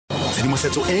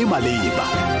tshedimosetso e e maleba,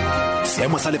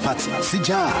 seemo sa lefatshe se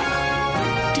jang,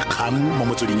 dikgang mo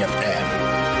Motsweding FM,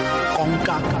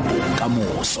 konka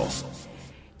bokamoso.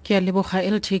 Ke a leboga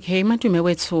LTK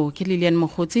Matumewetso ke Lillian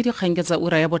Mogotsi dikgang tsa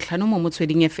ura ya Botlhano mo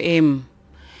Motsweding FM.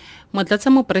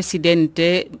 Motlatsa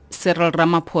mopresidente Cyril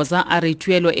Ramaphosa a re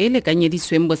tuelo e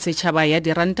lekanyeditsweng bosetšhaba ya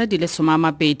diranta di le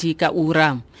some-a-mabedi ka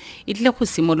ura e tlile go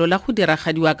simolola go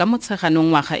diragadiwa ka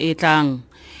motsheganong ngwaga e tlang.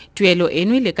 Tuelo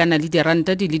eno e lekana le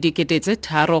diranta di le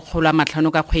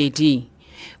 3,500 ka kgwedi.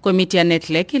 Komiti ya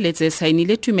Network le tse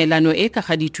saenile tumelano e ka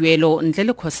ga dituelo ntle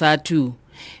le khosatu.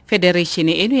 Federation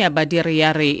eno ya badiri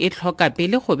ya re e tlhoka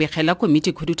pele go begela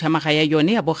komiti khuduthamaga ya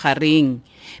yone ya bogareng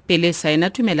pele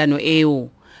saena tumelano eo.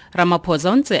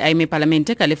 Ramaphosa ntse a eme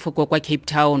palamente ka lefoko kwa Cape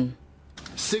Town.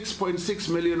 6.6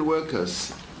 million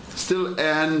workers still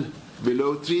earn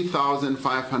below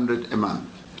 3,500 a month.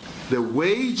 The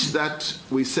wage that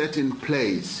we set in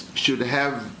place should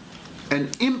have an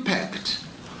impact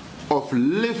of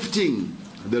lifting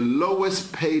the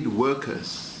lowest paid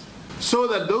workers so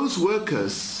that those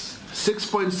workers,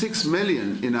 6.6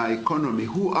 million in our economy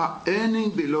who are earning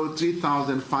below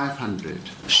 3,500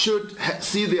 should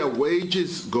see their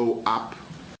wages go up.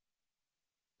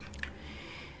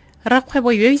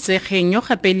 Rakgwebo yo itsegeng yo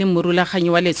gape le morulaganyi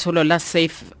wa letsholo la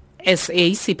Safe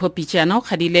SA Sipho Pitjana o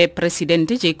kgadile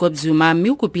Presidente Jacob Zuma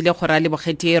mme o kopile gore a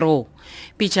lebogediro.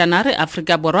 Pitjana re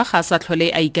Afrika Borwa ga sa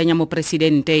tlhole a ikanya mo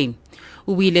presidente.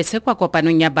 O buile se kwa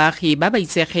kopanong ya baagi ba ba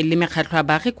itsegeng le mekgatlho ya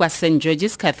baagi kwa St.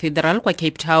 George's Cathedral kwa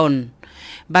Cape Town.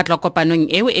 Batla kopanong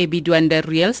eo e bidiwang the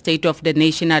Real State of the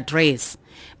Nation Address.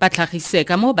 Ba tlhagise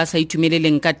ka mo ba sa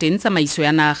itumeleleng ka teng tsamaiso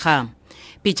ya naga.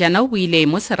 Pitjana o buile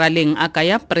mo seraleng a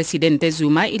kaya Presidente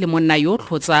Zuma e le monna yo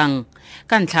tlhotsang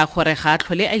ka ntlha gore ga a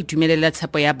tlhole a itumelela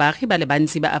tshepo ya baagi ba le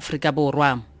bantsi ba Afrika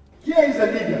Borwa. Here is a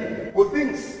leader who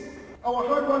thinks our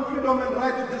hard-won freedom and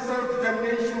right to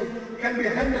self-determination can be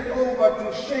handed over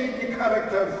to shady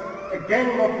characters, a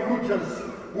gang of looters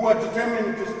who are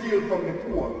determined to steal from the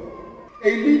poor.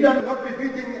 A leader not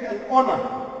befitting an honor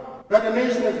that the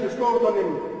nation has bestowed on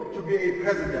him to be a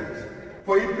president,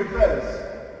 for he prefers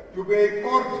to be a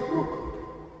court brook.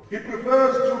 He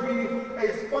prefers to be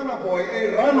a spanner boy,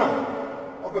 a runner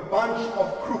of a bunch of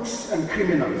crooks and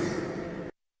criminals.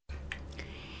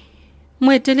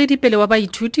 Moeteledipele wa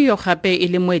baithuti yo gape e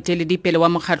le moeteledipele wa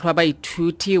mokgatlho wa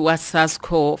baithuti wa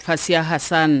SASCO Fasia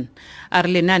Hassan a re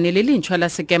lenaane le lentšhwa la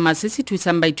sekema se se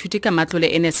thusang baithuti ka matlole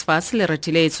NSFAS le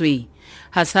retiletswe.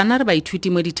 Hassan a re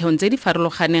baithuti mo ditheong tse di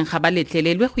farologaneng ga ba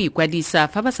letlelelwe go ikwadisa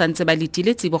fa ba santse ba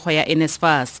letile tsibogo ya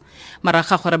NSFAS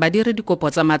moraga gore ba dire dikopo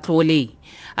tsa matlole.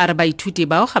 A re baithuti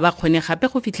bao ga ba kgone gape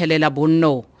go fitlhelela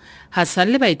bonno.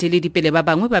 Hassan le baeteledipele ba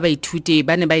bangwe ba baithuti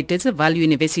ba ne ba etetse Vaal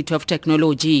University of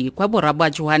Technology kwa borabo a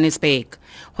Johannesburg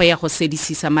go ya go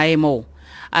sedisisa maemo.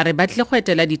 A re batle go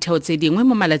etela ditheo tse dingwe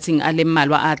mo malatsing a le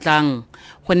mmalwa a tlang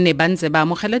gonne ba ntse ba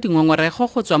amogela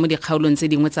dingongorego go tswa mo dikgaolong tse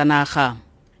dingwe tsa naga.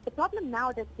 The problem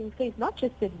now that's being faced, not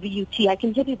just at VUT, I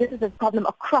can tell you this is a problem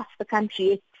across the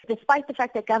country. Despite the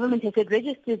fact that government has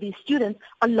registered these students,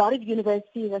 a lot of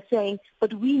universities are saying,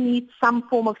 but we need some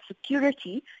form of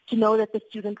security to know that the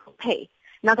student will pay.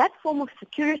 Now that form of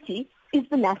security is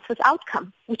the NSFAS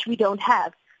outcome, which we don't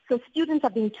have. So students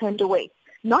are being turned away,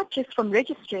 not just from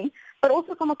registering, but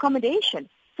also from accommodation.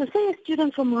 So say a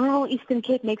student from rural Eastern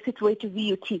Cape makes its way to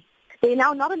VUT. They're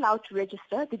now not allowed to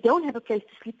register, they don't have a place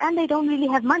to sleep, and they don't really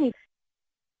have money.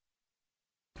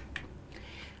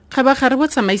 Kgabagare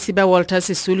botsamaisi ba Walter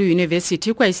Sisulu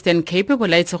University kwa Eastern Cape bo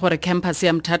laetse gore campus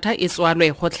ya Mthatha e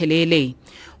tswalwe gotlhelele.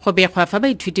 Go begwa fa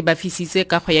baithuti ba fisitse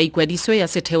ka go ya ikwadiso ya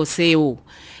setheo seo.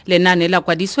 Lenaane la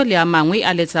kwadiso le a mangwe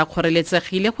a letsa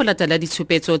kgoreletsegile go latela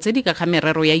ditshupetso tse di ka ga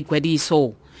merero ya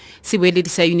ikwadiso. Sebueledi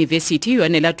sa university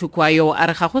yone la Thukwayo a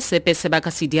re ga go sepe se ba ka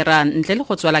se dirang ntle le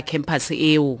go tswala campus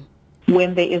eo.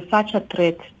 When there is such a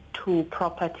threat to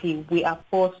property, we are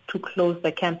forced to close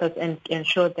the campus and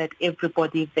ensure that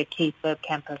everybody vacates the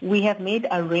campus. We have made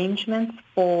arrangements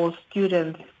for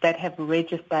students that have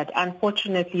registered.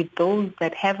 Unfortunately, those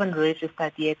that haven't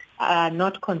registered yet are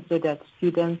not considered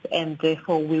students, and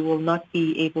therefore we will not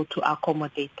be able to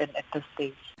accommodate them at this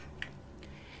stage.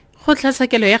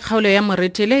 Kgotlatshekelo ya kgaolo ya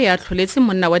Moretele ya atlholetse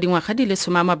monna wa dingwaga di le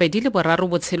some-a-mabedi le boraro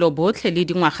botshelo botlhe le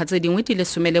dingwaga tse dingwe di le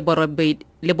some le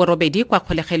borobedi kwa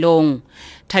kgolegelong.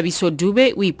 Thabiso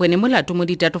Dube o ipone molato mo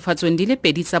ditatofatsong di le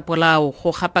pedi tsa polao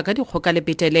go gapa ka dikgoka le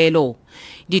petelelo.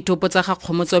 Ditopo tsa ga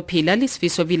Kgomotso Phila le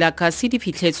Sfiso Vilakazi di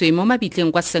fitlhetswe mo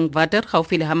mabitleng kwa St. Water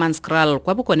gaufi le Hammanskraal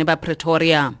kwa bokone ba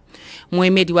Pretoria.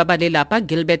 Moemedi wa balelapa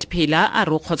Gilbert Phila a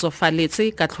re o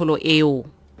kgotsofaletse ka tlholo eo.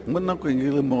 Monna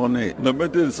kwengile mone no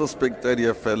mede suspected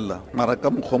ya fella mara ka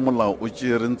mkhomola o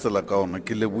tshire ntsela ka ona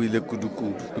ke lebuile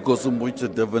kudukudu because mboitse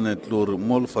definitely or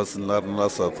mol fasinlar na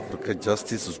South Africa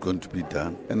justice is going to be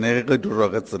done and e ga dira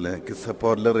ga tsela ke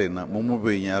support le rena mo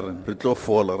mobeng ya rena re tlo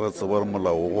fola ra tsaba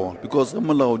molao go because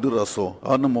molao dira so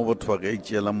ha ona mo botho ba ga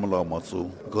itšela molao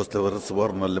matso because le re tsaba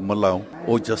rena le molao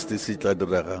o justice e tla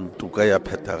dira gang tuka ya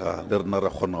phetaga le rena ra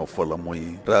khona go fola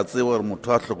moyi ra tseba re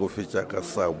motho a tlhokofetša ka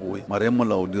sa boi mara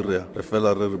molao dire re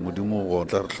fela re modimo go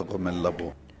tla re tlhokomela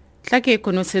bo tla ke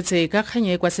konosetse ka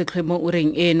kganye kwa setlhemo o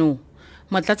reng eno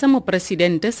motlatsa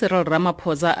mopresidente Cyril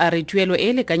Ramaphosa a re tuelo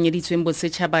e lekanyeditsweng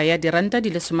bosetšhaba ya diranta di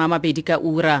le 20 ka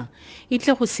ura e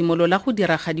tle go simolola go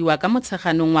diragadiwa ka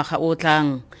motsheganong ngwaga o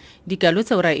tlang dikalo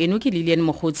tsa ura eno ke Lillian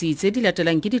Mogotsi tse di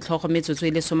latelang ke ditlhogometso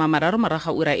tse le 30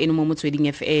 moraga ura eno mo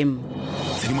motsweding FM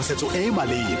tshedimosetso e e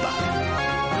maleba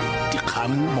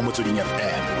dikgang mo motsweding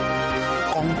FM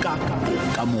konka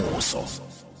bokamoso